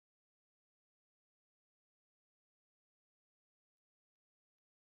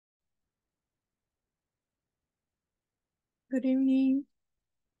Good evening.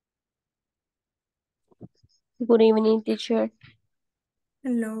 Good evening, teacher.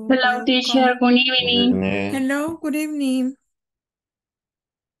 Hello, Hello, teacher. welcome. Good evening. Hello, good evening.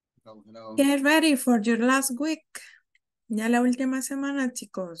 Hello. Get ready for your last week. Ya la última semana,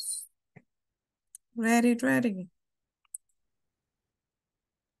 chicos. Ready, ready.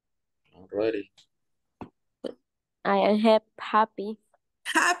 I'm ready. I am happy.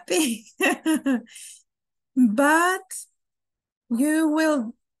 Happy. But you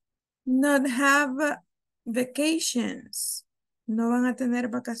will not have vacations. No van a tener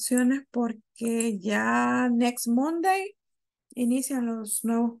vacaciones porque ya next Monday inician los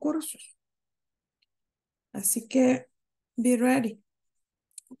nuevos cursos. Así que be ready.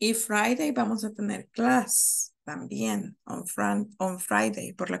 Y Friday vamos a tener class también on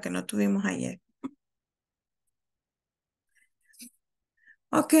Friday, por la que no tuvimos ayer.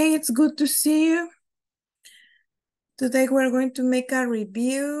 Okay, it's good to see you. Today we're going to make a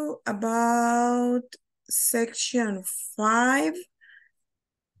review about section 5.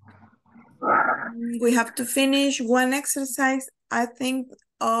 We have to finish one exercise, I think,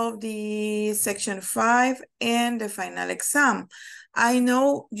 of the section 5 and the final exam. I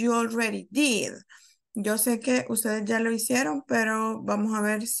know you already did. Yo sé que ustedes ya lo hicieron, pero vamos a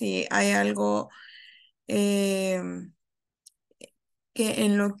ver si hay algo que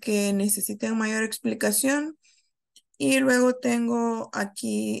en lo que necesiten mayor explicación. Y luego tengo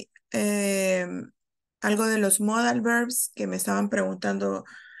aquí algo de los modal verbs que me estaban preguntando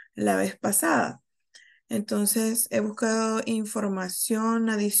la vez pasada. Entonces, he buscado información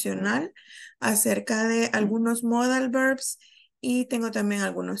adicional acerca de algunos modal verbs y tengo también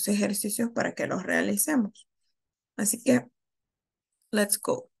algunos ejercicios para que los realicemos. Así que, let's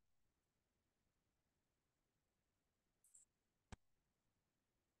go.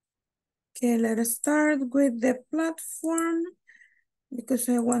 Okay, let us start with the platform because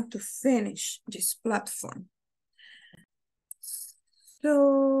I want to finish this platform. So,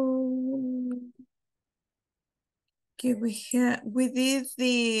 okay, we did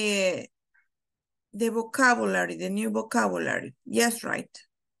the vocabulary, the new vocabulary. Yes, right.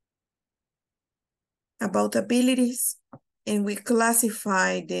 About abilities, and we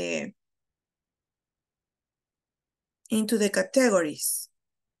classify into the categories.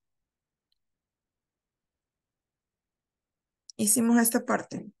 Hicimos esta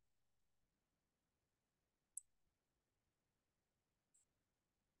parte.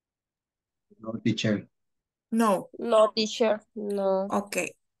 No, teacher. No. No, teacher, no.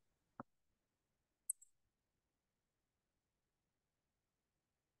 Okay.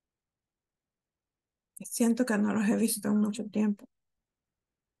 Siento que no los he visto en mucho tiempo.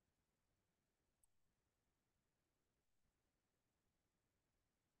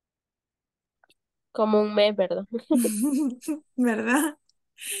 Como un mes, ¿verdad? ¿Verdad?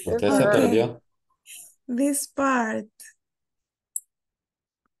 Usted se Ajá. perdió. This part.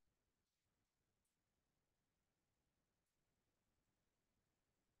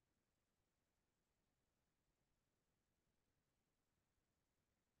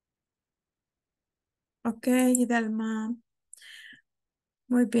 Ok, Dalma.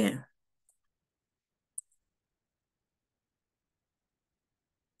 Muy bien.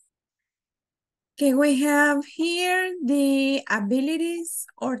 Okay, we have here the abilities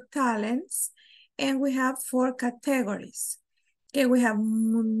or talents, and we have 4 categories. Okay, we have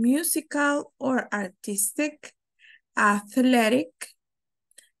musical or artistic, athletic,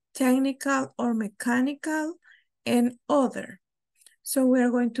 technical or mechanical, and other. So we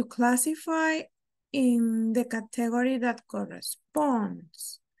are going to classify in the category that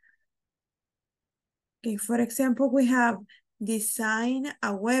corresponds. Okay, for example, we have design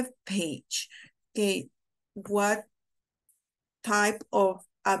a web page. Okay, what type of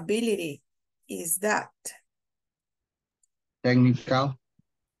ability is that? Technical.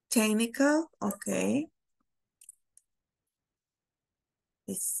 Technical, okay.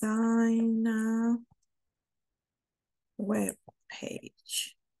 Design a web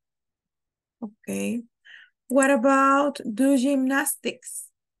page. Okay. What about do gymnastics?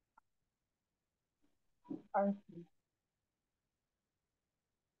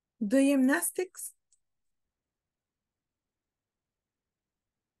 Do gymnastics?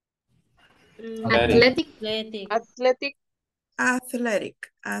 Athletic.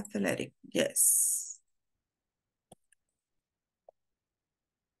 Athletic. Athletic, yes.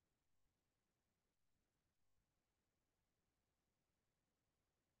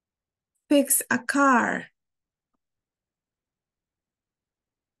 Fix a car.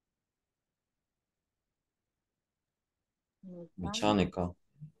 Mechanical.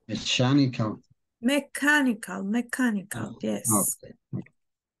 Mechanical. Mechanical, yes. Okay.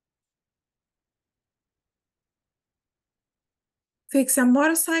 Fix a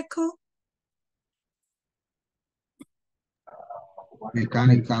motorcycle.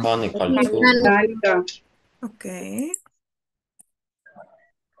 Mechanical. Mechanical too. Mecánica. Okay.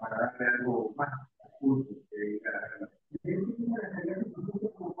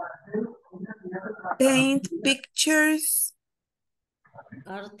 Paint pictures.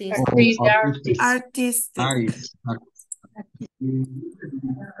 Artist. Artistic. Artist.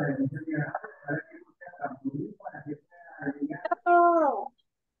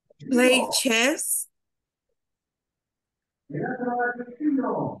 Play chess.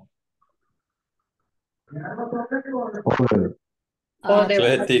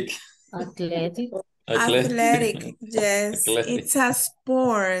 Athletic. Athletic. Athletic, yes. Athletic. It's a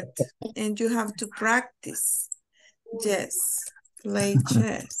sport and you have to practice. Yes. Play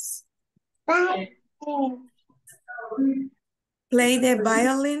chess. Play the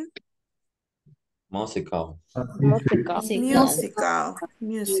violin. Musical.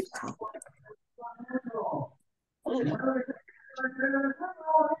 Musical.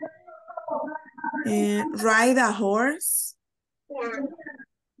 Ride a horse.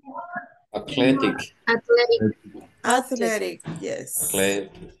 Athletic. Athletic, yes.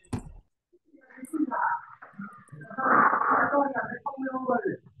 Athletic.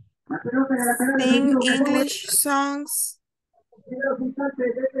 Sing English songs.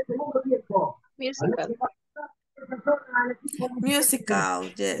 Musical,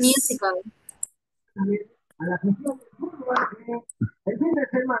 yes. El fin de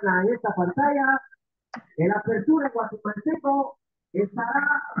semana en esta pantalla, el apertura guatemalteco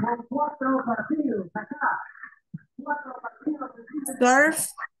estará con 4 partidos acá. 4 partidos. Surf.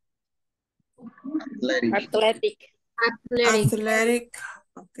 Athletic.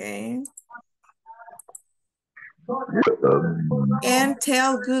 Okay. And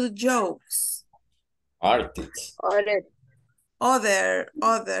tell good jokes. Artist. Other.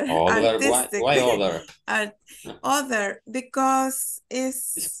 Artistic. Why other? Other, because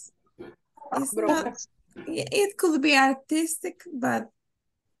it's not, it could be artistic, but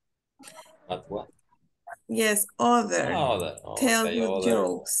But what? yes, other. Other. Tell Okay, good other.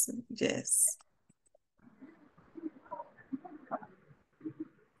 jokes, yes.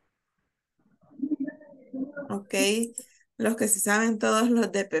 Ok, los que se saben todos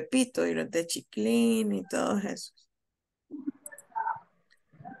los de Pepito y los de Chiclín y todos esos.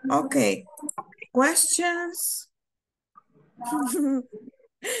 Ok, questions.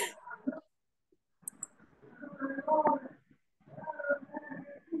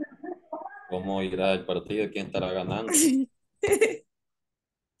 ¿Cómo irá el partido? ¿Quién estará ganando?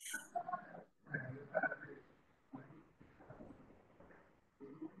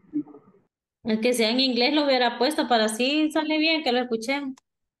 El que sea en inglés lo hubiera puesto para así sale bien que lo escuchemos.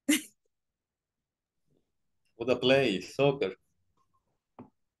 Who the play? Soccer.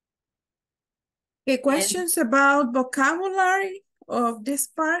 Okay, questions about vocabulary of this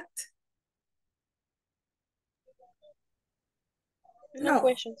part? No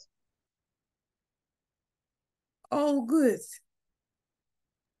questions. All good.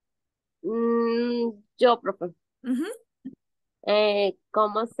 Yo, profe. Ujú.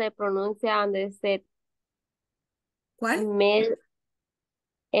 ¿Cómo se pronuncia donde dice ¿Cuál?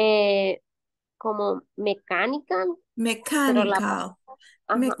 como mecánica? Pero Mechanical. ajá,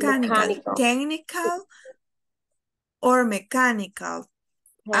 Mechanical. Technical or mechanical.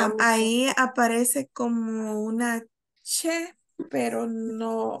 Ahí aparece como una che, pero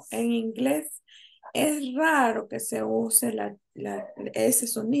no en inglés. Es raro que se use ese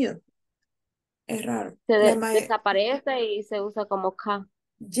sonido. Es raro. Desaparece y se usa como K.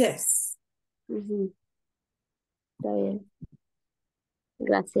 Yes. Ujú. Está bien.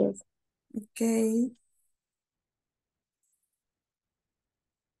 Gracias. Okay.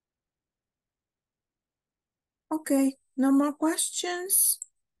 Okay, no more questions.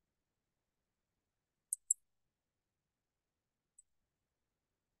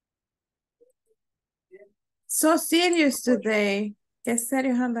 So serious today. Qué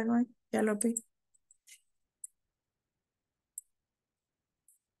serios andan hoy. Ya lo vi.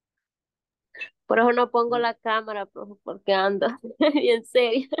 Por eso no pongo la cámara, profe, porque ando bien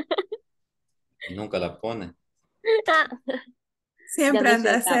serio. Y nunca la pone. Ya Siempre no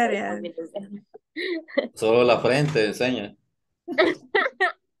anda soy cámara, seria. también. Solo la frente enseña.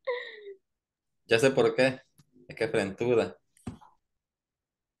 Ya sé por qué. Es que frentuda.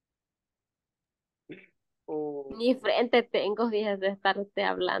 Ni frente tengo, días de estarte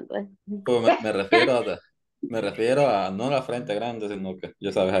hablando. Pues me refiero a no la frente grande, sino que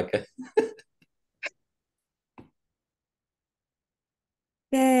ya sabes a qué.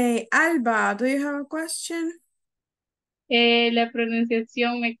 Okay, Alba, do you have a question? La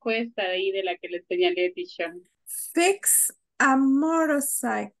pronunciación me cuesta de ahí de la que le señalé, teacher. Fix a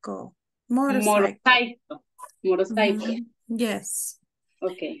motorcycle. Motorcycle. Motorcycle. Yes.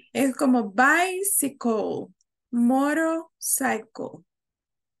 Ok. Es como bicycle, motorcycle.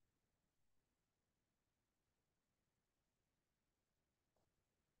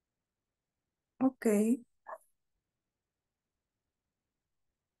 Okay.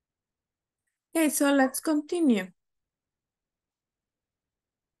 Okay, so let's continue.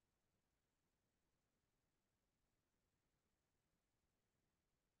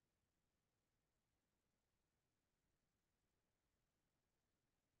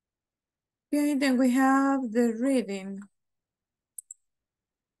 Okay, then we have the reading.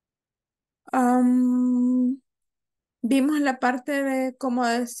 Vimos la parte de cómo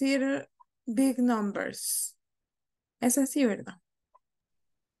decir big numbers. Es así, ¿verdad?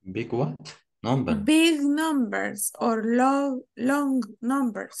 Big what? Number. Big numbers or long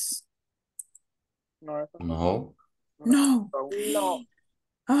numbers. No. No. No.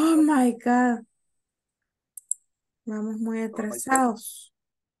 Oh my God. Vamos muy atrasados.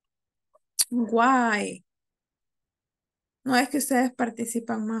 Why? No es que ustedes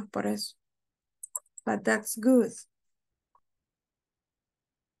participan más por eso. But that's good.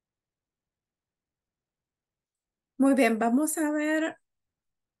 Muy bien, vamos a ver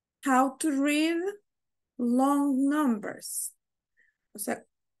how to read long numbers. O sea,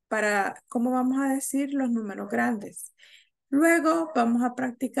 para cómo vamos a decir los números grandes. Luego vamos a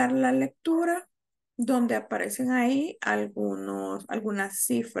practicar la lectura donde aparecen ahí algunas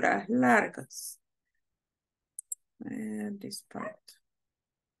cifras largas. This part.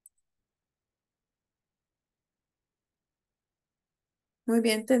 Muy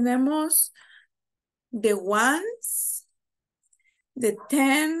bien, tenemos the ones, the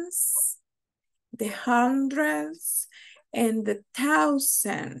tens, the hundreds, and the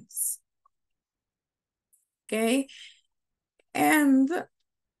thousands. Okay, and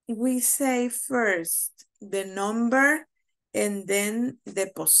we say first the number and then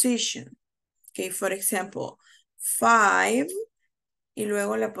the position. Okay, for example, 5 y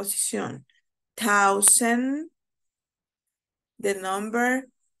luego la posición. 1000, the number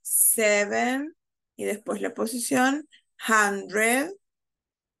 7 y después la posición 100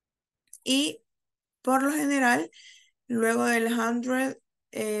 y por lo general luego del 100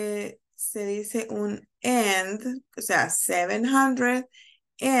 se dice un and, o sea 700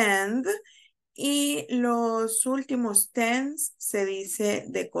 and y los últimos tens se dice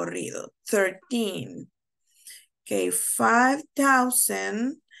de corrido 13. Okay,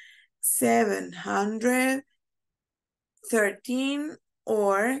 5,713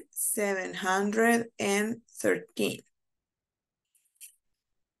 or 713.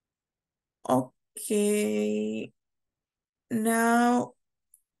 Okay, now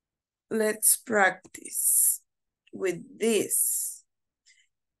let's practice with this.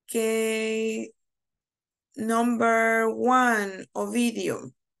 Okay, number 1,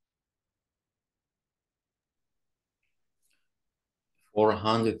 Ovidio.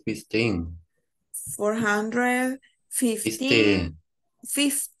 415. 415. 50.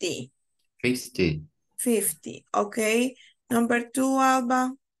 50. 50. Okay. Number 2,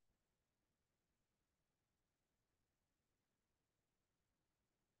 Alba.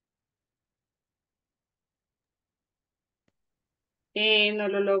 No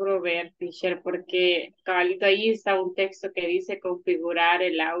lo logro ver, teacher, porque cabalito ahí está un texto que dice configurar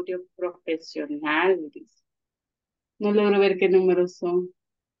el audio profesional. Dice. No logro ver qué números son.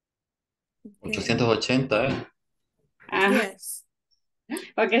 Okay. 880, ¿eh? Ah, Yes.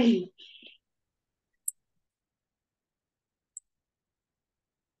 ok.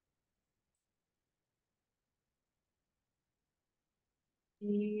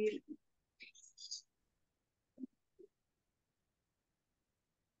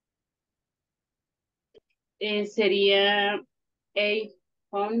 Y, sería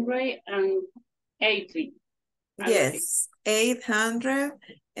 880. Algo así. Yes.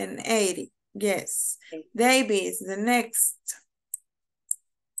 880. Yes. Okay. Davis, the next.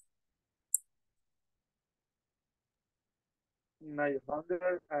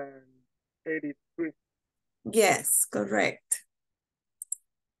 983. Yes, correct.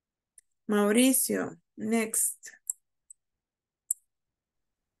 Mauricio, next.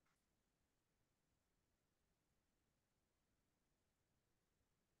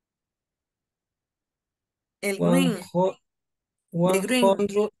 El green. The green.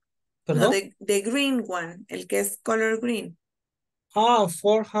 100, No, perdón. the green one, el que es color green.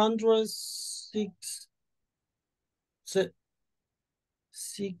 406,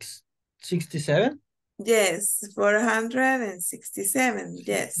 67? Yes, 467.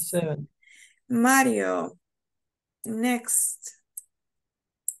 Yes. 67. Mario, next.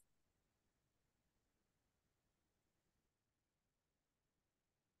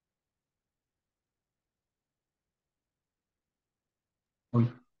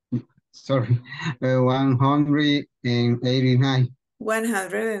 Sorry, 189.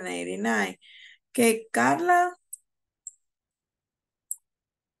 189. Okay, Carla.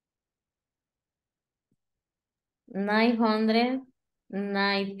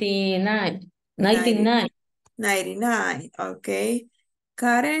 999. 99. 99. Okay.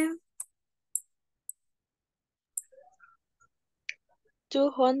 Karen.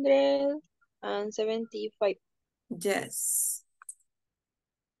 275. Yes.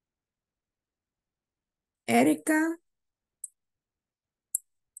 Erika.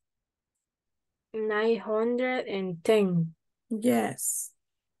 910. Yes.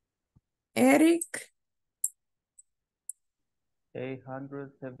 Eric.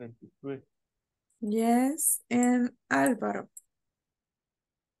 873. Yes. And Álvaro.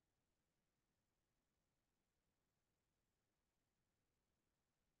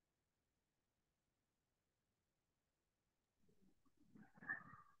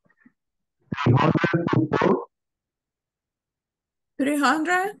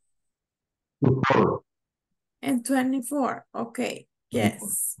 324. Okay.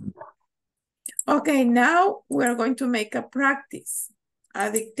 Yes. Okay, now we're going to make a practice, a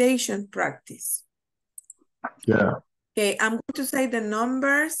dictation practice. Yeah. Okay, I'm going to say the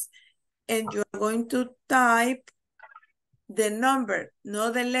numbers and you're going to type the number,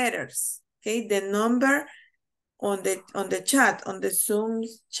 not the letters. Okay, the number on the chat, on the Zoom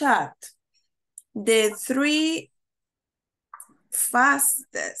chat. The three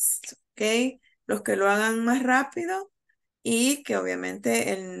fastest, okay, los que lo hagan más rápido y que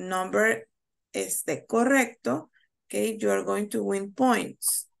obviamente el number esté correcto, okay, you are going to win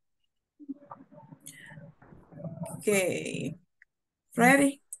points. Okay,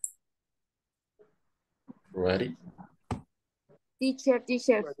 ready? Ready? Teacher.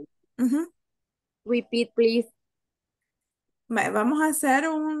 Uh-huh. Repeat, please. Vamos a hacer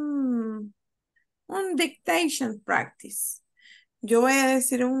un dictation practice. Yo voy a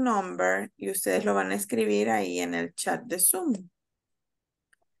decir un number y ustedes lo van a escribir ahí en el chat de Zoom.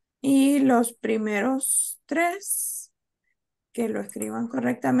 Y los primeros tres que lo escriban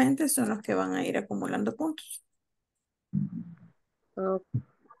correctamente son los que van a ir acumulando puntos. Okay.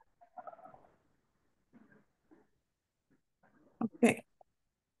 Okay.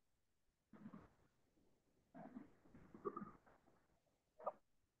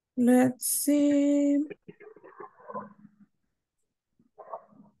 Let's see.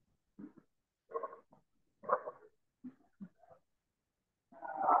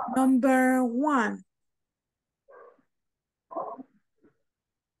 Number 1.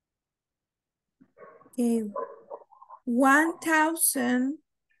 Okay.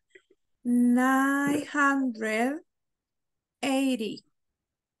 1,980.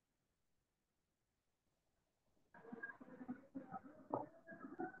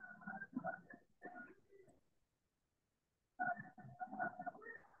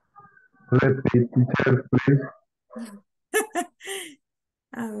 Repeat, teacher, please.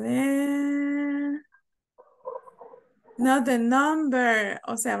 A ver. No, the number.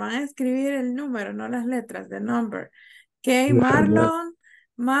 O sea, van a escribir el número, no las letras, the number. Okay, Marlon,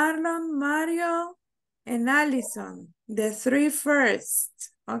 Mario, and Allison. The three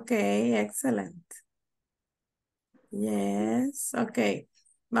first. Okay, excellent. Yes, okay.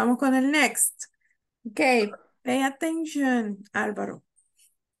 Vamos con el next. Okay, pay attention, Álvaro.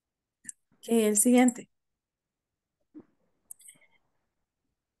 Okay, el siguiente.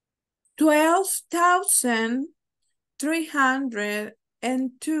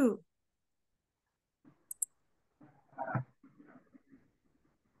 12,302.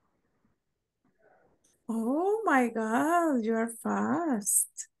 Oh my God, you're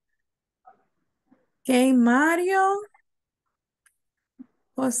fast. Okay, Mario.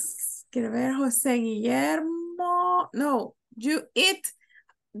 Quiero ver, José Guillermo. No, you eat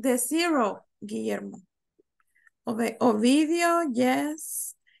the zero, Guillermo. Ovidio,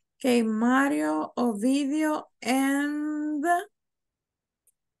 yes. Okay, Mario, Ovidio, and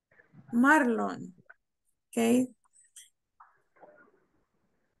Marlon. Okay.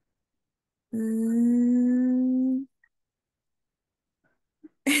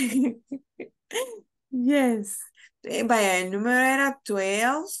 Yes. Vaya, el número era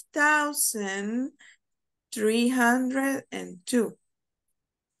 12,302.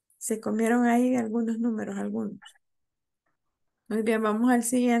 Se comieron ahí algunos números, algunos. Muy bien, vamos al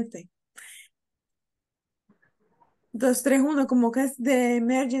siguiente. 231, como que es de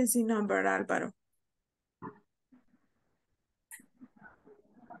emergency number, Álvaro.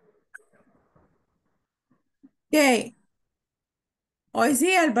 Ok. Hoy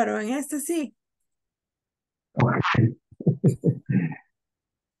sí, Álvaro, en este sí. Okay.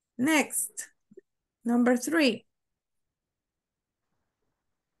 Next. Number 3.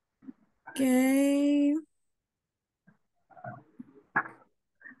 Okay.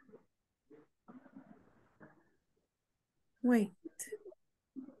 Wait.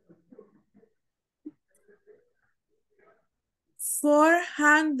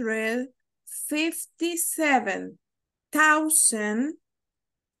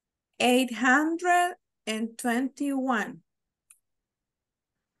 457,821.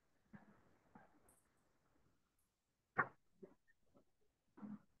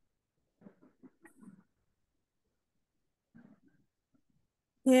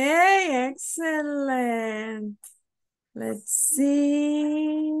 Yay, excellent. Let's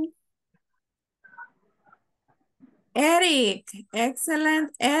see. Eric,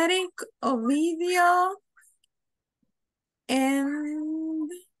 excellent. Eric, Ovidio,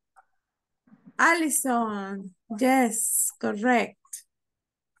 and Allison. Yes, correct.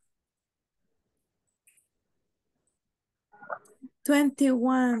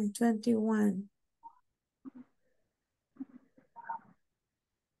 21.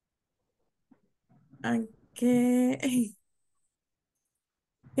 Okay.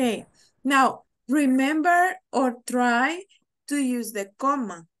 Okay. Now, remember or try to use the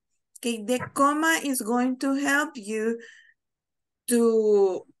comma. Okay, the comma is going to help you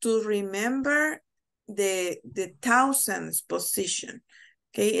to remember the thousands position.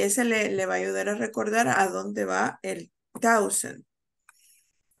 Okay, ese le va a ayudar a recordar a dónde va el thousand.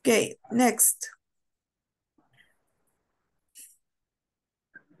 Okay, next.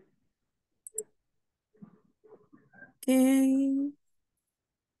 Okay.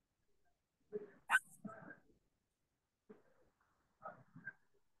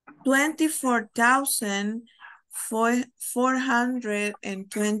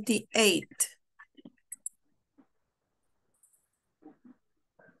 $24,428.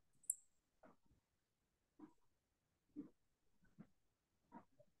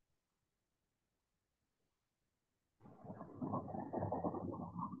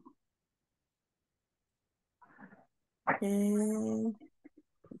 Okay.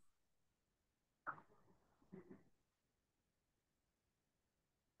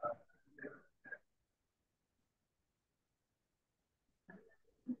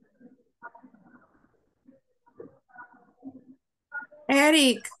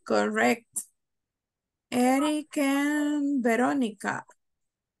 Eric, correct. Eric and Veronica.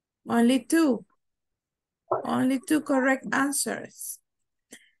 Only two correct answers.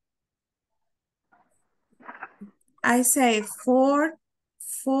 I say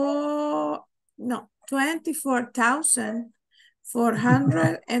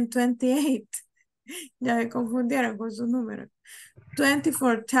 24,428. Ya me confundieron con sus números.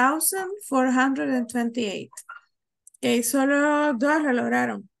 24,428. Ok, solo dos lo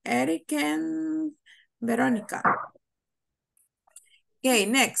lograron. Eric and Verónica. Ok,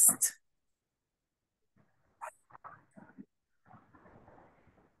 next.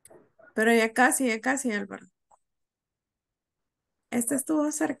 Pero ya casi, Álvaro. Este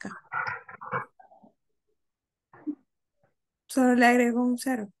estuvo cerca. Solo le agrego un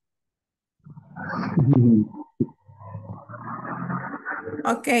 0.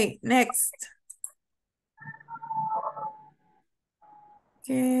 Ok, next.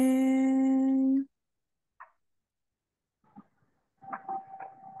 Okay.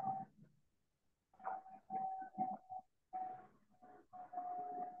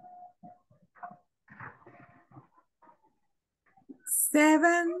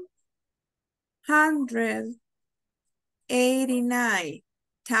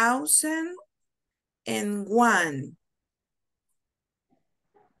 $789,001.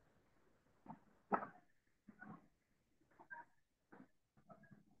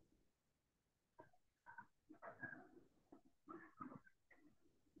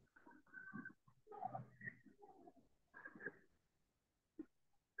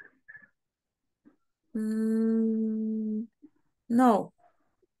 No.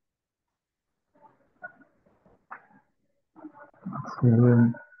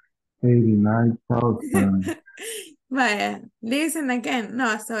 789,000. Vaya, listen again. No,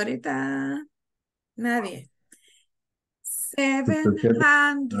 hasta ahorita nadie.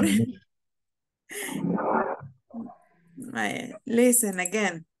 700. Vaya, listen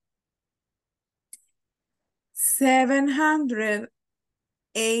again.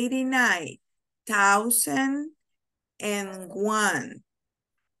 $789,001.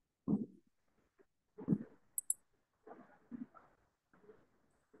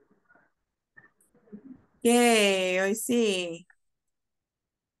 Yay, hoy sí.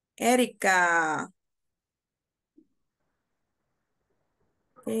 Erika.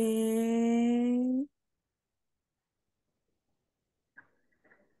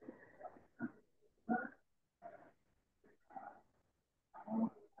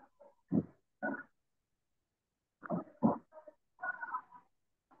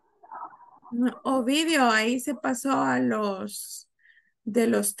 Ovidio, ahí se pasó a los, de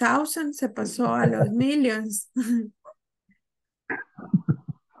los thousands, se pasó a los millions.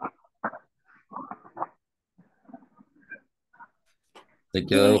 Le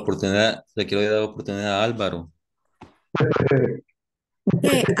quiero dar oportunidad a Álvaro.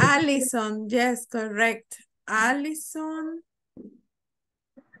 Okay, Allison, yes, correct. Allison.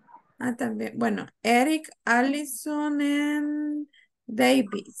 Ah, también. Bueno, Eric, Allison and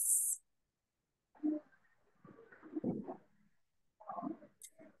Davis.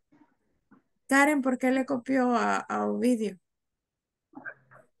 Karen, ¿por qué le copió a Ovidio?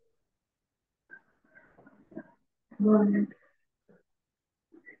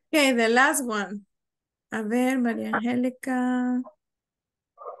 Okay, the last one. A ver, María Angélica.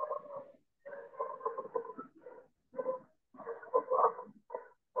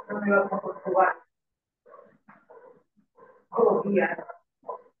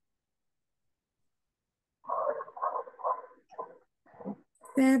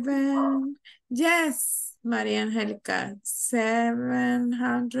 Seven. Yes, María Angélica.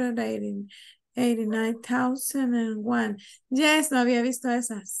 789,001. Yes, no había visto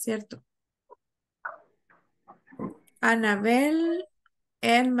esa, cierto. Anabel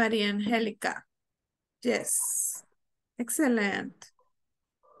and María Angélica. Yes. Excellent.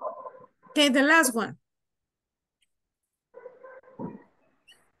 Okay, the last one.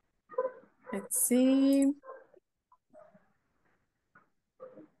 Let's see.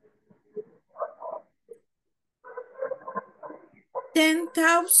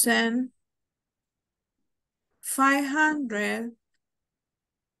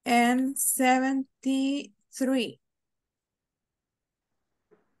 $10,573.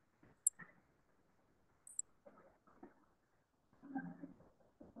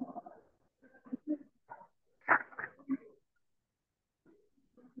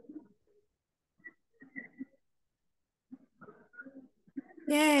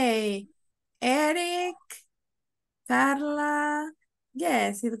 Yay. Eric, Carla.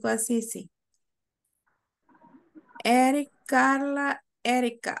 Yes, it was easy. Eric, Carla,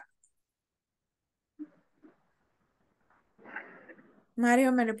 Erika.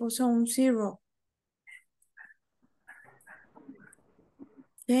 Mario me le puso un 0.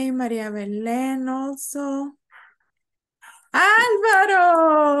 Yay, María Belén also.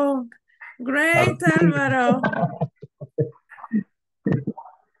 Álvaro. Great, Álvaro.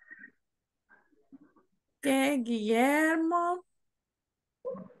 ¿Qué? Guillermo.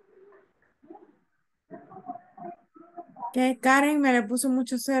 ¿Qué? Karen me le puso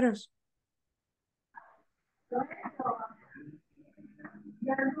muchos ceros.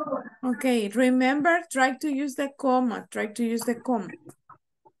 Okay, remember, try to use the comma. Try to use the comma.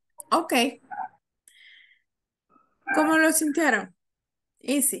 Okay. ¿Cómo lo sintieron?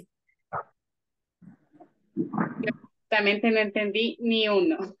 Easy. Realmente no entendí ni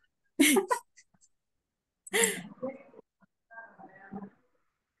uno.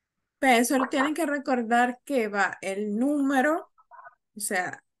 Pero solo tienen que recordar que va el número, o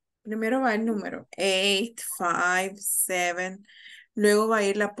sea, primero va el número 8, 5, 7, luego va a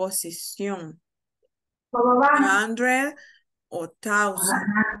ir la posición 100 o 1000.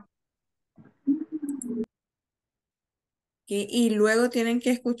 Y luego tienen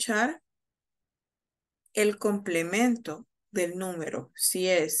que escuchar el complemento del número, si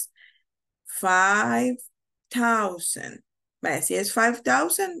es 5,000. Vale, si es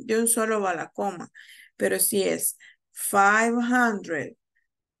 5,000, de un solo va la coma. Pero si es 500,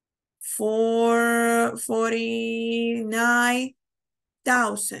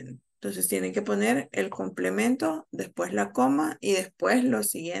 49,000, entonces tienen que poner el complemento, después la coma y después lo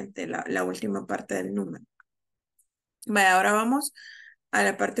siguiente, la última parte del número. Vale, ahora vamos a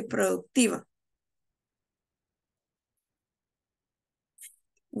la parte productiva.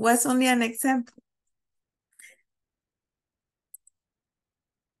 What's only an example?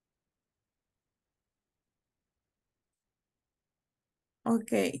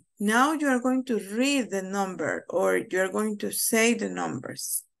 Okay, now you are going to read the number or you're going to say the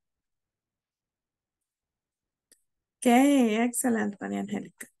numbers. Okay, excellent, María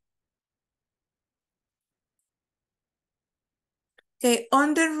Angélica. Okay,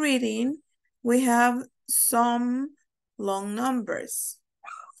 on the reading, we have some long numbers.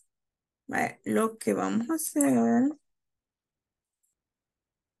 Vale, lo que vamos a hacer,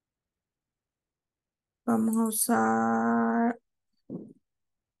 vamos a usar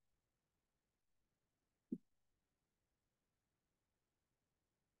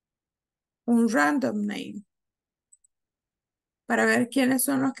un random name para ver quiénes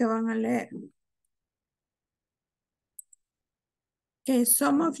son los que van a leer. Okay,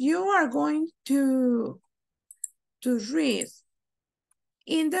 some of you are going to read.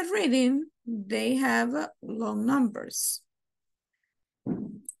 In the reading, they have long numbers.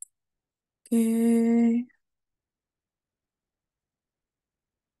 Okay.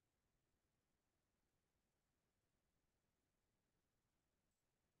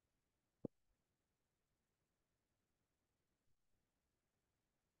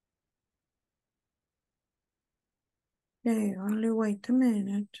 Okay, only wait a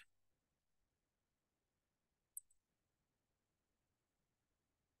minute.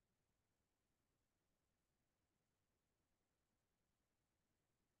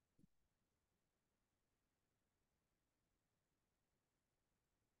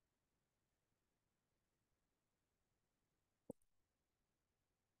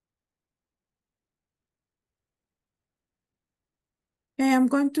 Okay, I'm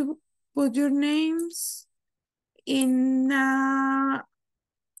going to put your names in a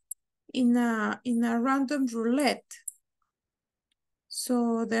random roulette.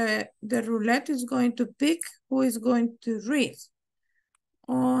 So the roulette is going to pick who is going to read.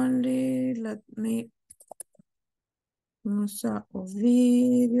 Only let me use a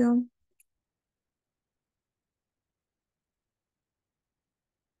video.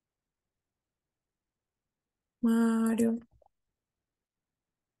 Mario,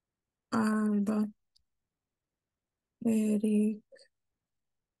 Alba, Eric,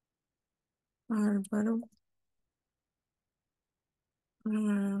 Álvaro,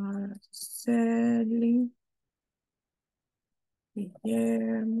 Araceli,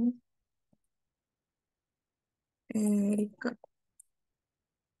 Guillermo, Erika,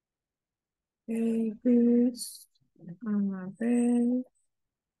 Davis, Anabel,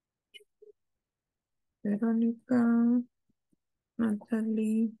 Verónica,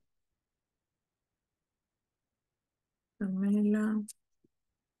 Natalie, Pamela,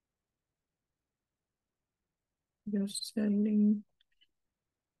 Jocelyn,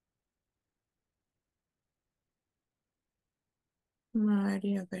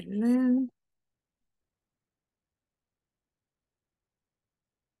 María Belén,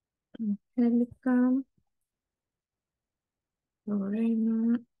 Angélica,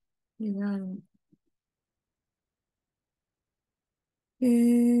 Lorena, Hidalgo.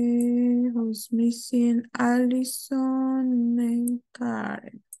 Who's missing? Allison and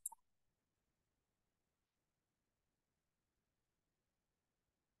Karen.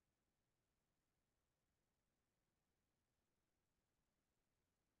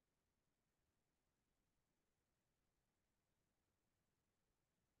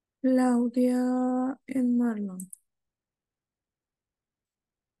 Claudia and Marlon.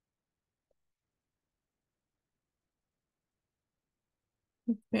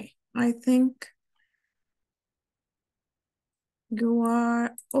 Okay, I think you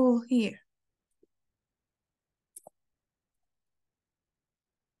are all here.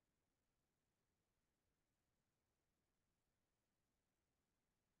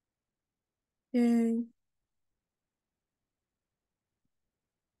 Okay.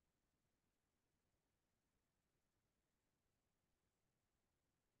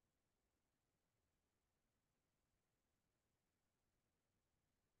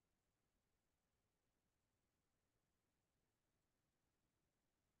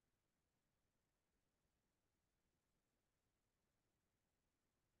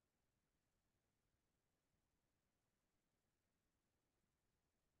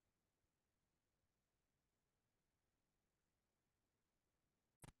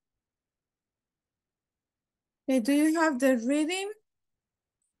 Okay, do you have the reading?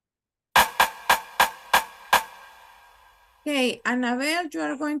 Okay, Annabelle, you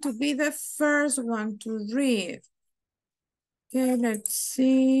are going to be the first one to read. Okay, let's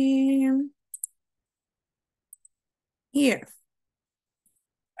see. Here.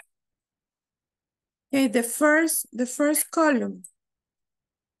 Okay, the first column.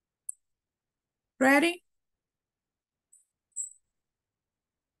 Ready?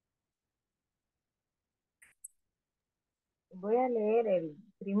 Voy a leer el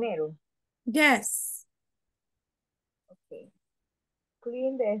primero. Yes.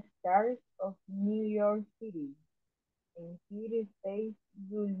 clean the stars of New York City. In 30 states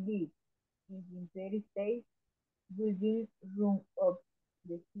you live. In 30 states you didn't run up.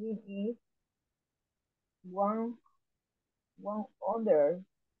 The clean is one under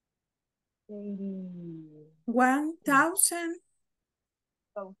 1,000 80,000.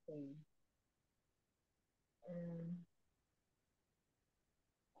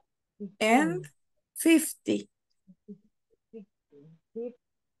 and 50. 60,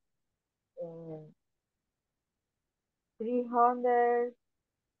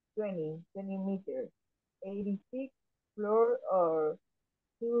 320 meters, 86 floor or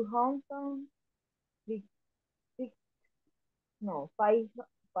 200, no,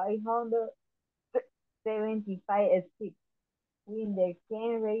 575 feet. When they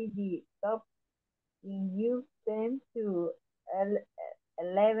can raise the top in use 10 to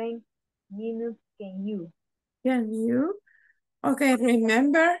 11 minutes can you? Can you? Okay,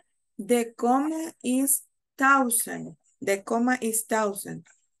 remember the comma is 1,000. The comma is 1,000.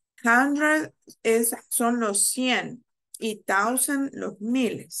 100 son los 100 y 1,000 los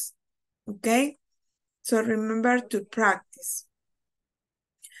miles. Okay? So remember to practice.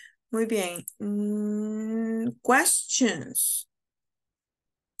 Muy bien. Questions.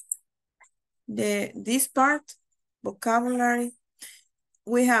 This part, vocabulary.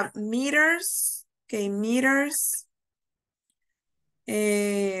 We have meters. Okay, meters.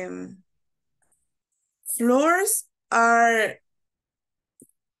 Floors are,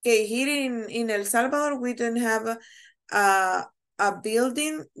 okay, here in El Salvador, we don't have a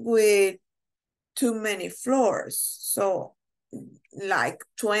building with too many floors. So like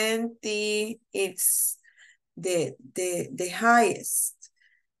 20, it's the highest.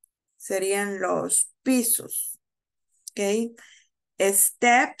 Serían los pisos. Okay.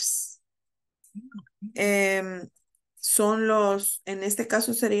 Steps son los, en este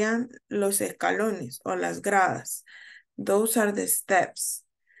caso serían los escalones o las gradas. Those are the steps.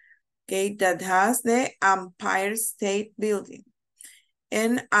 Okay, that has the Empire State Building.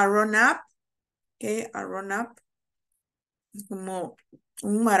 And a run-up, okay, a run-up, como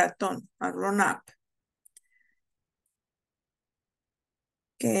un maratón, a run-up.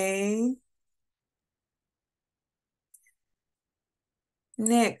 Okay.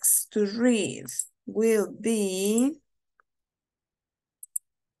 Next to read will be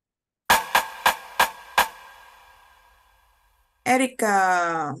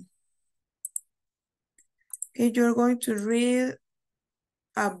Erika. Okay, you're going to read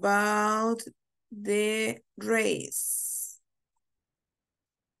about the race.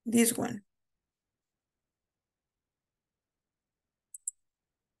 This one.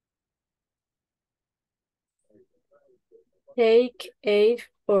 Take 8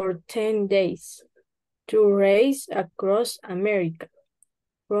 or 10 days to race across America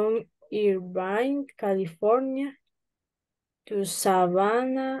from Irvine, California to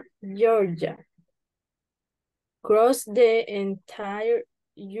Savannah, Georgia. Cross the entire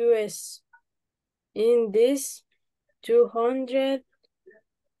U.S. in this 200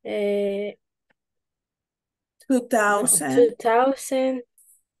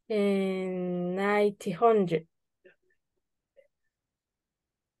 2,900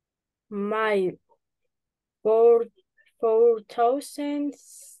 mile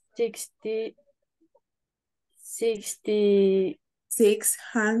 4,060 600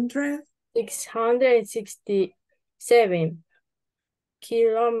 667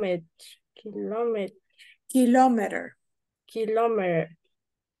 kilometer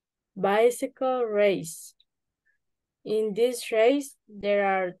bicycle race. In this race, there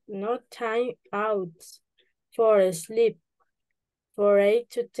are no time outs for sleep. For 8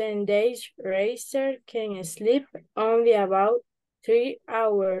 to 10 days, racer can sleep only about 3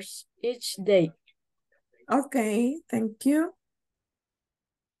 hours each day. Okay, thank you.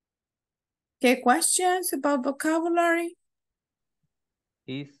 Okay, questions about vocabulary?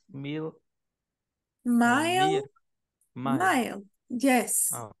 Is mile Mile? mile? Mile,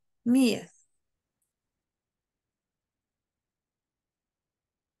 yes. Oh, Mile.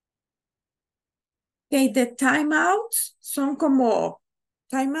 Okay, the timeouts son como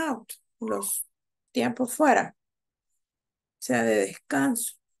timeout, los tiempos fuera. O sea, de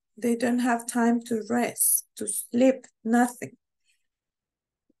descanso. They don't have time to rest, to sleep, nothing.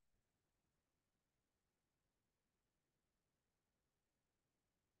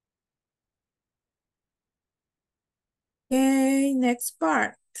 Okay, next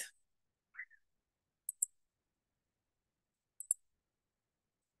part.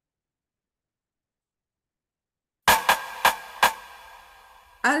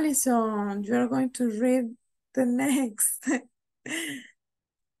 Alison, you're going to read the next.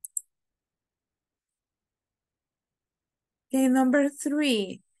 Okay, number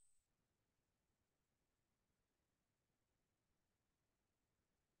 3.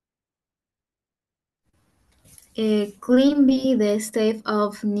 Clean be the state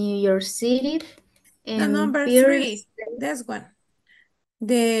of New York City The and number 3, this one.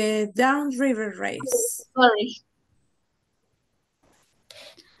 The downriver race. sorry.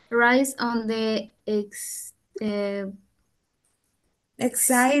 Rise on the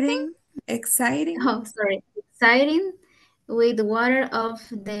Exciting exciting with water of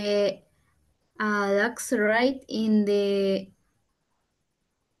the locks right in the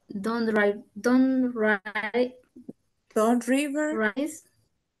don't river. rise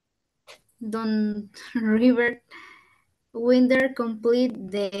don't river winter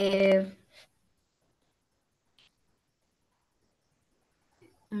complete the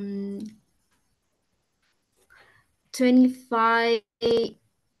 25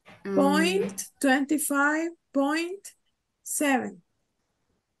 Point 25.7.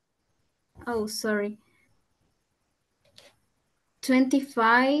 oh sorry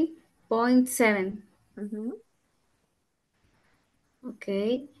 25.7.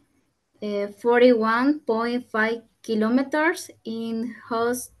 Okay. 41.5 kilometers in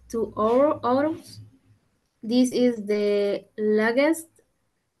host to hours. This is the largest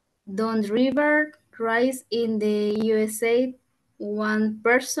Don River rise in the USA. One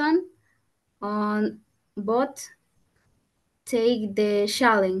person on boat take the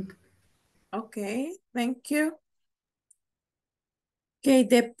challenge. Okay, thank you. Okay,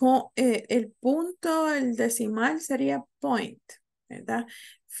 el punto, el decimal sería point, ¿verdad?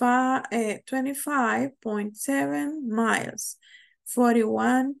 25.7 miles,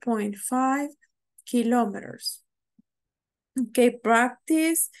 41.5 kilometers. Okay,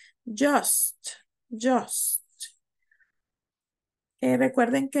 practice just.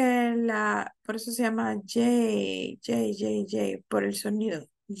 Recuerden que por eso se llama J, por el sonido.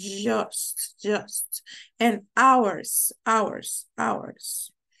 Just. And hours.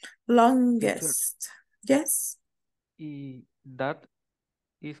 Longest. Yes. Y that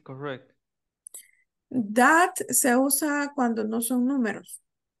is correct. That se usa cuando no son números.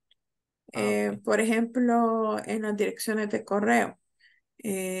 Okay. Por ejemplo, en las direcciones de correo.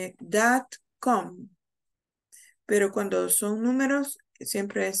 .com. Pero cuando son números,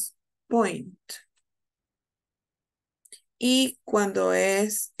 siempre es point. Y cuando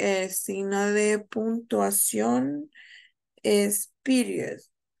es el signo de puntuación, es period.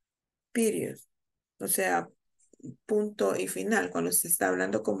 O sea, punto y final, cuando se está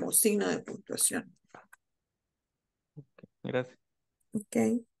hablando como signo de puntuación. Gracias.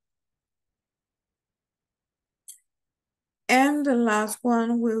 Okay. And the last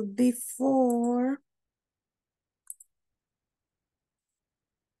one will be for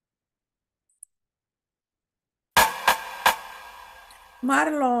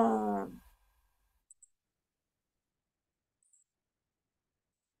Marlon.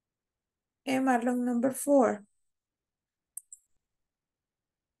 Hey, Marlon, number 4.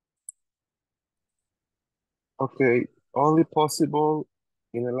 Okay, only possible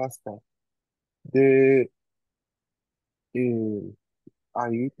in Alaska. The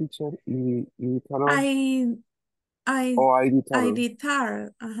ID teacher, ID title.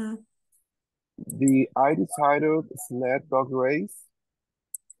 The ID titled sled dog race.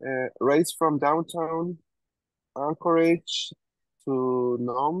 Race from downtown Anchorage to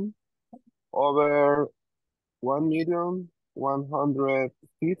Nome over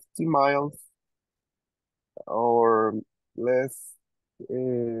 1,150 miles or less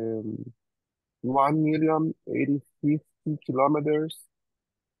 1,080,50 kilometers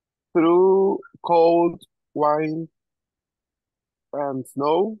through cold, wind, and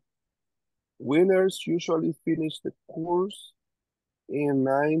snow. Winners usually finish the course in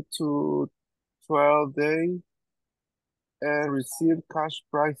 9 to 12 days and receive cash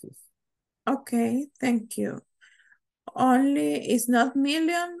prizes. Okay, thank you. Only, it's not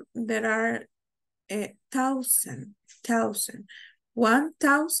million, there are 1,000.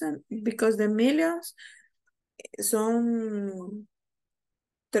 1,000, because the millions son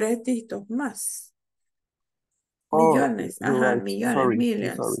 3 dígitos más. Millones, Right. millones, Sorry,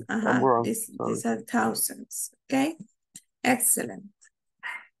 millions. sorry. I'm wrong. These are thousands, okay? Excellent.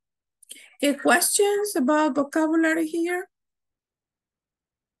 Okay, questions about vocabulary here?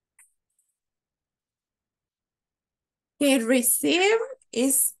 Okay, receive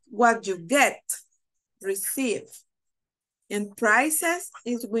is what you get. Receive. And prizes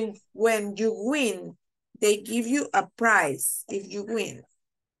is when you win. They give you a prize if you win.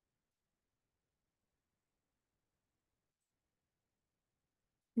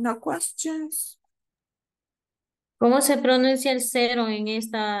 No questions? ¿Cómo se pronuncia el cero en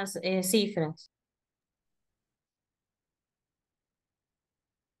estas cifras?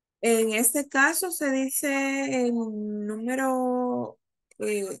 En este caso se dice el número,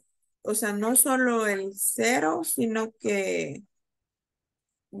 o sea, no solo el cero, sino que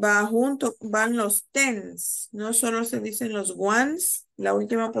va junto, van los tens. No solo se dicen los ones, la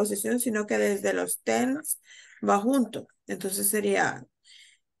última posición, sino que desde los tens va junto. Entonces sería,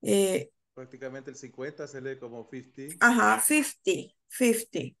 Prácticamente el 50 se lee como 50. ajá, 50,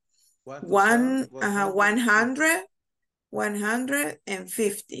 50. One to One, some, ajá, 150.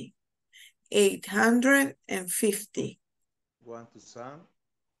 150. 850. One to some,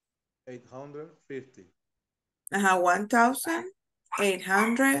 850. Ajá,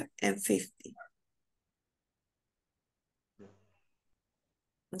 1850.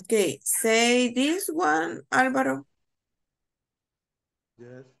 Okay, say this one, Álvaro.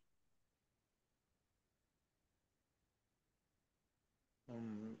 Yes.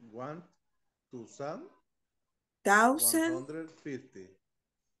 One to some, Thousand. 150.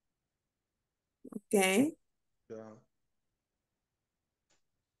 Okay. Ya.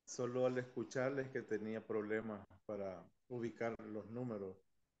 Solo al escucharles que tenía problemas para ubicar los números,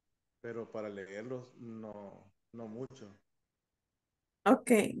 pero para leerlos no mucho.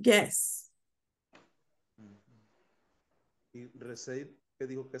 Okay, yes. Y receive, ¿qué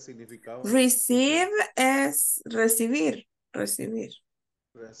dijo que significaba? Receive es recibir, recibir.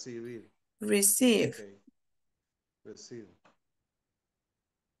 Recibir. Receive. Okay. Receive.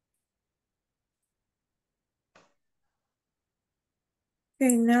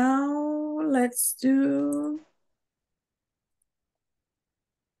 Okay, now let's do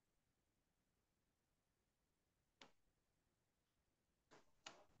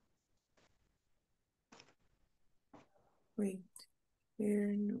wait,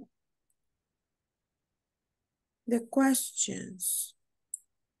 here no. The questions.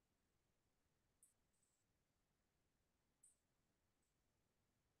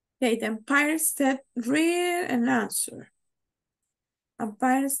 Okay, the Empire State, read and answer.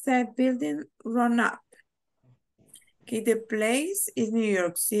 Empire State Building, run up. Okay, the place is New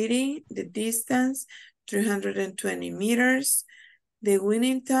York City. The distance, 320 meters. The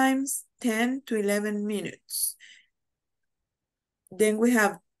winning times, 10 to 11 minutes. Then we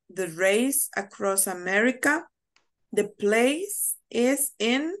have the race across America. The place is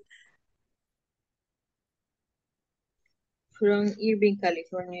in? From Irving,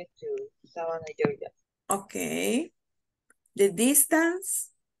 California to Savannah, Georgia. Okay. The distance?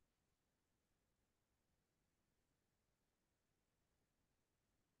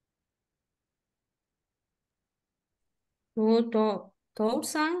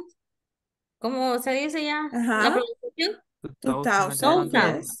 Thousand. ¿Cómo se dice ya la Ajá. pronunciación? 2000,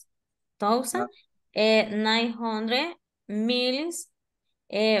 yes. 900 miles,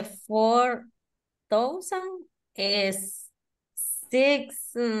 4,000 is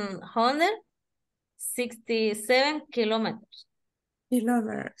 667 kilometers.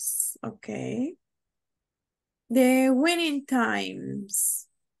 Kilometers, okay. The winning times?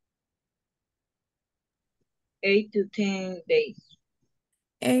 8 to 10 days.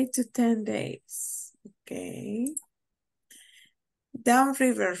 8 to 10 days, okay.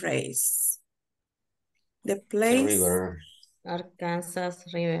 Downriver race. The place? River. Arkansas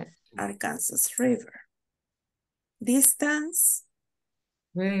River. Arkansas River. Distance?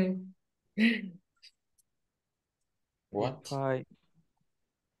 What?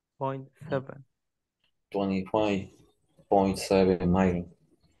 5.7. 25.7 miles.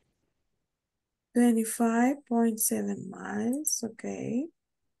 25.7 miles, okay.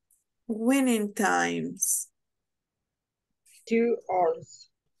 Winning times? 2 hours.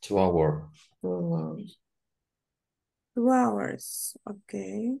 2 hours. 2 hours,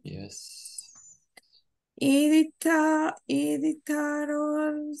 okay. Yes. Editors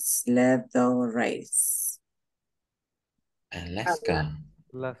led the race. Alaska.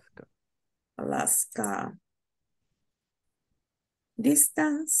 Alaska.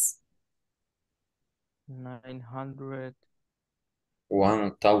 Distance? 900.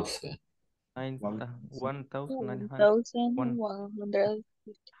 1,000.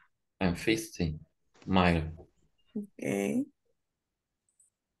 1,150. 50 miles. Okay.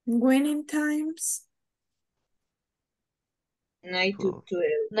 Winning times? 9 to 12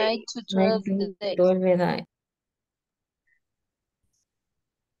 9 days. to 12 days. 12 days.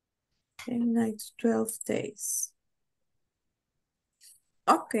 And 9 to 12 days.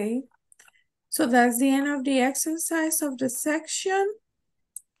 Okay. So that's the end of the exercise of the section.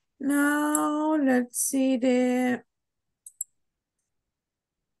 Now let's see the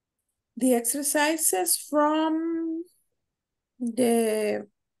exercises from the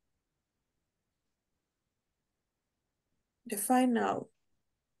final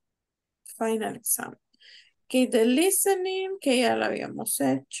exam. Okay, the listening, que ya lo habíamos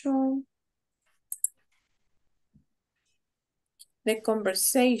hecho. The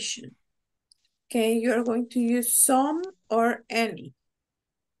conversation. Okay, you're going to use some or any.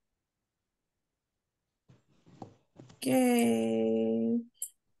 Okay,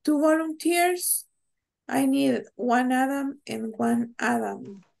 2 volunteers. I need 1 Adam and 1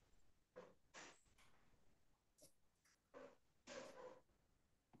 Adam.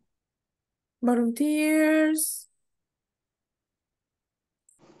 Volunteers.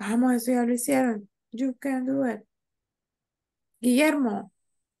 Vamos, eso ya lo hicieron. You can do it. Guillermo,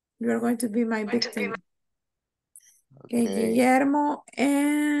 you're going to be my victim. Okay, Guillermo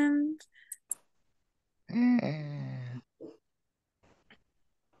and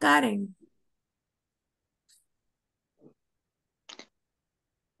Karen.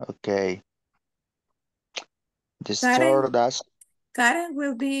 Okay. The store does. Karen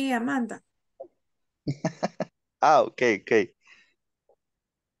will be Amanda. Okay.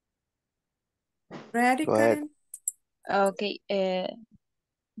 Ready, Go ahead. Karen? Okay.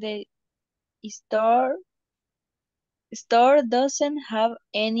 The store doesn't have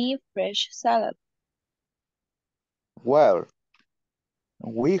any fresh salad. Well,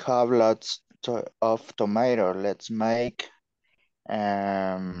 we have lots of tomato. Let's make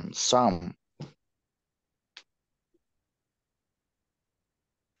some.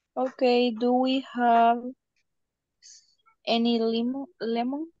 Okay. Do we have any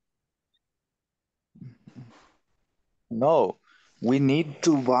lemon? No, we need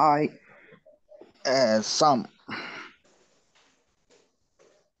to buy some.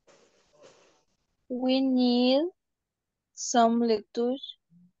 We need some lettuce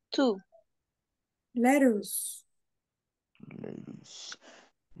too. Lettuce.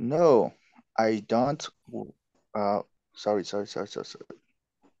 No, I don't. Sorry.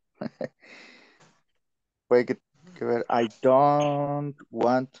 Wait, I don't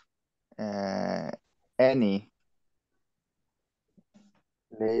want any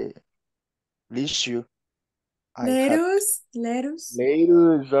issue. Lettuce. Lettuce,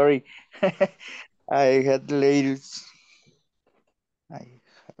 sorry. I had lettuce.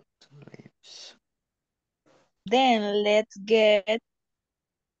 Then let's get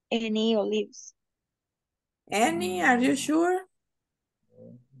any olives. Any, are you sure?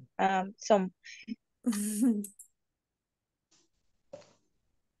 Some.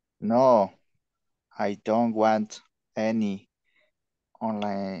 No, I don't want any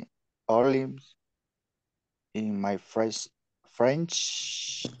online olives in my fresh,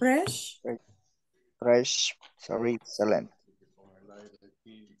 sorry, salad.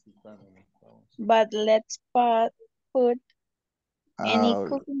 But let's put any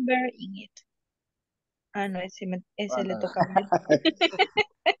cucumber in it. No, ese le toca a mí.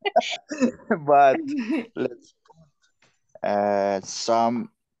 But let's put some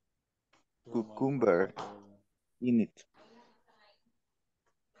cucumber in it.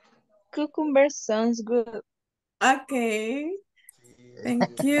 Cucumber sounds good. Okay.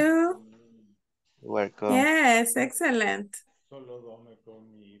 Thank you. Welcome. Yes, excellent.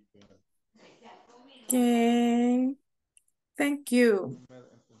 Okay. Thank you.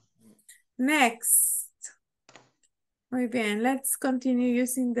 Next. Muy bien, let's continue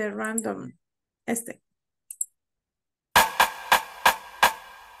using the random.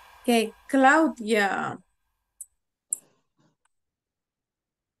 Okay, Claudia.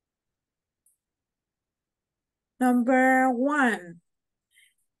 Number 1.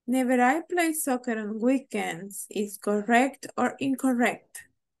 Never I play soccer on weekends. Is correct or incorrect?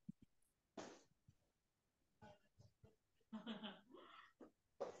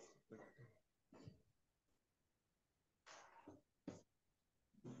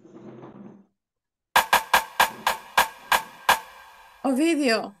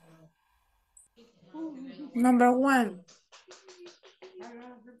 Ovidio. Number 1.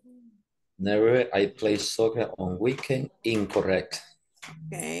 Never I play soccer on weekend. Incorrect.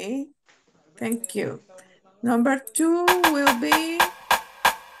 Okay. Thank you. Number 2 will be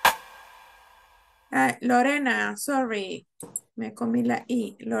Lorena. Sorry. Me comí la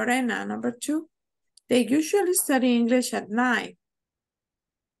I. Lorena, number 2. They usually study English at night.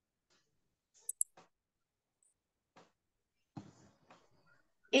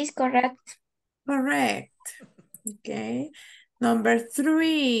 Is correct. Correct. Okay. Number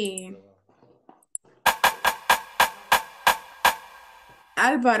 3.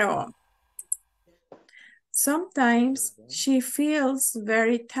 Alvaro. Sometimes she feels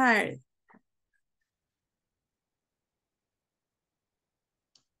very tired.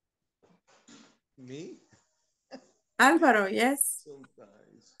 Me? Álvaro, yes.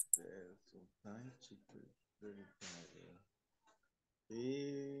 Sometimes, sometimes super very tired.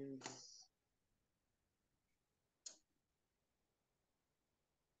 Is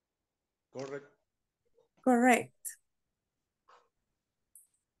correct. Correct.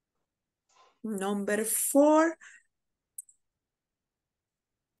 Number 4.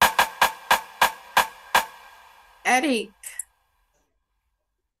 Eric.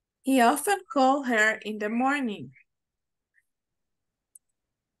 He often called her in the morning.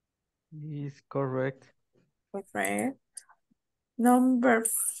 Is correct. Correct. Number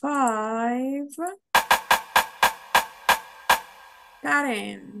 5.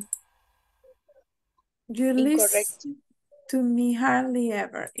 Karen. You Incorrect. listen to me hardly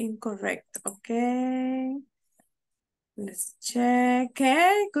ever. Incorrect. Okay. Let's check.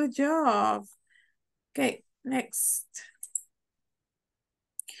 Okay, good job. Okay, next.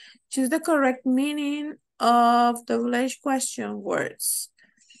 Choose the correct meaning of the village question words.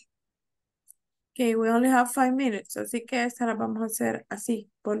 Okay, we only have 5 minutes, así que esta la vamos a hacer así.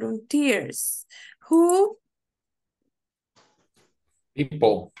 Volunteers. Who?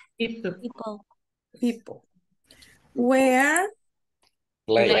 People. People. People. Where?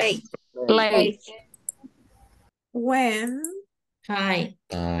 Place. Place. When? Hi.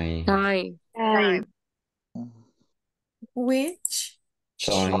 Time. Time. Time. Which?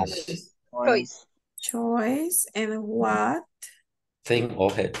 Choice. Choice. Choice. And what? Think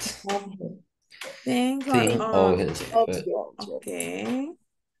of it. Thing or Think of it. Object. Okay.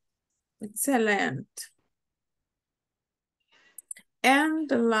 Excellent. And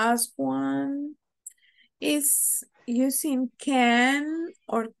the last one is using can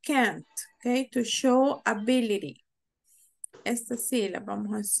or can't, okay, to show ability. Esta sí la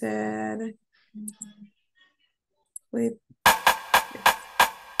vamos a hacer with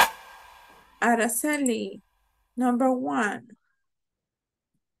Araceli. Number 1.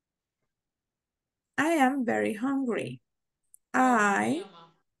 I am very hungry. I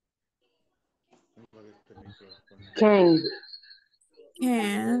can,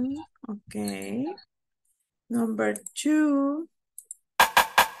 okay. Number 2,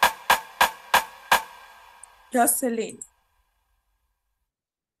 Jocelyn.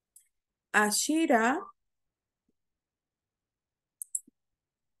 Ashira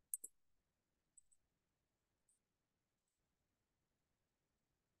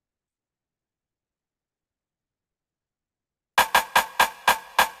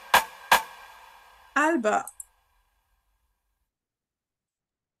Alba.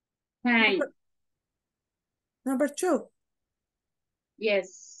 Hi. Number 2.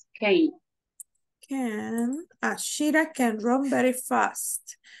 Yes, Kane. Can. Ashira can run very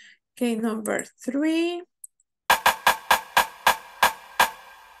fast. Okay, number 3.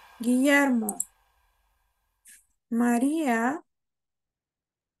 Guillermo. Maria.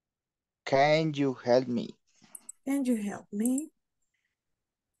 Can you help me? Can you help me?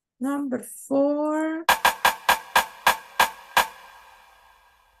 Number 4.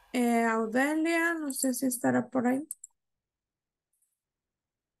 Audelia, no sé si estará por ahí.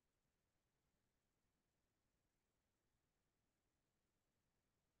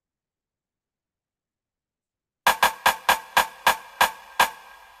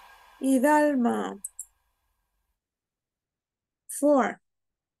 Y Dalma. 4.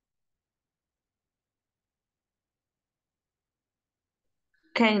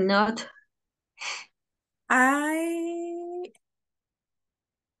 Cannot.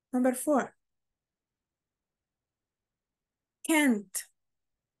 Number 4. Can't.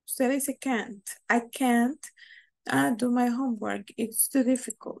 Usted dice can't. I can't do my homework. It's too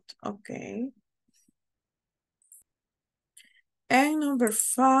difficult. Okay. And number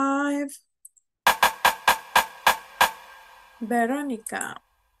 5. Veronica.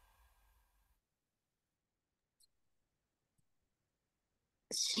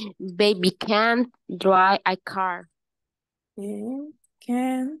 Baby can't drive a car. Okay.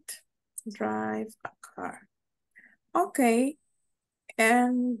 Can't drive a car. Okay.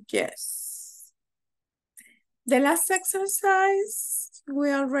 And yes. The last exercise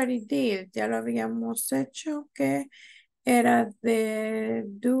we already did. Ya lo habíamos hecho, que era de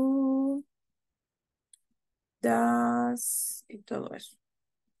do, does y todo eso.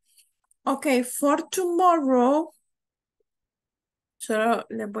 Okay, for tomorrow, solo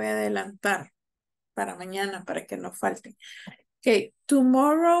les voy a adelantar para mañana para que no falten. Okay,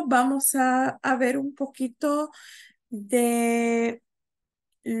 tomorrow vamos a ver un poquito de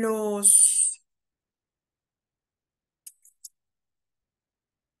los...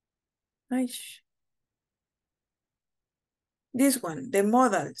 Ay, this one, the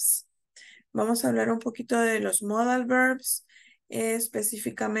modals. vamos a hablar un poquito de los modal verbs,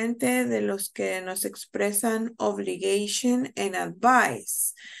 específicamente de los que nos expresan obligation and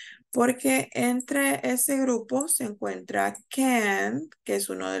advice. Porque entre ese grupo se encuentra can, que es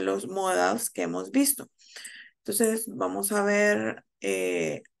uno de los modals que hemos visto. Entonces vamos a ver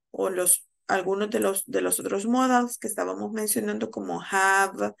algunos de los otros modals que estábamos mencionando como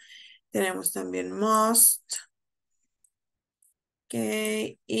have, tenemos también must,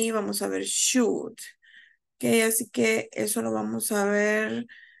 okay, y vamos a ver should. Okay, así que eso lo vamos a ver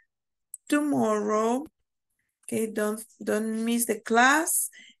tomorrow. Okay, don't miss the class.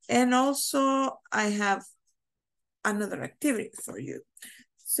 And also I have another activity for you.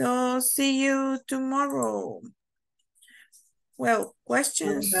 So see you tomorrow. Well,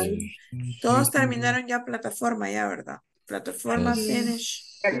 questions. Todos terminaron ya plataforma, ya, ¿verdad? Plataforma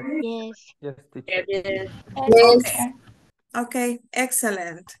finish. Yes. Yes, teacher. Okay. Okay,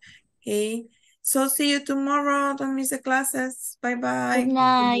 excellent. Okay. So see you tomorrow. Don't miss the classes. Bye bye. Good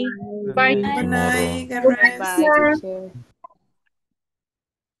night. Good night. Good rest. Bye, teacher.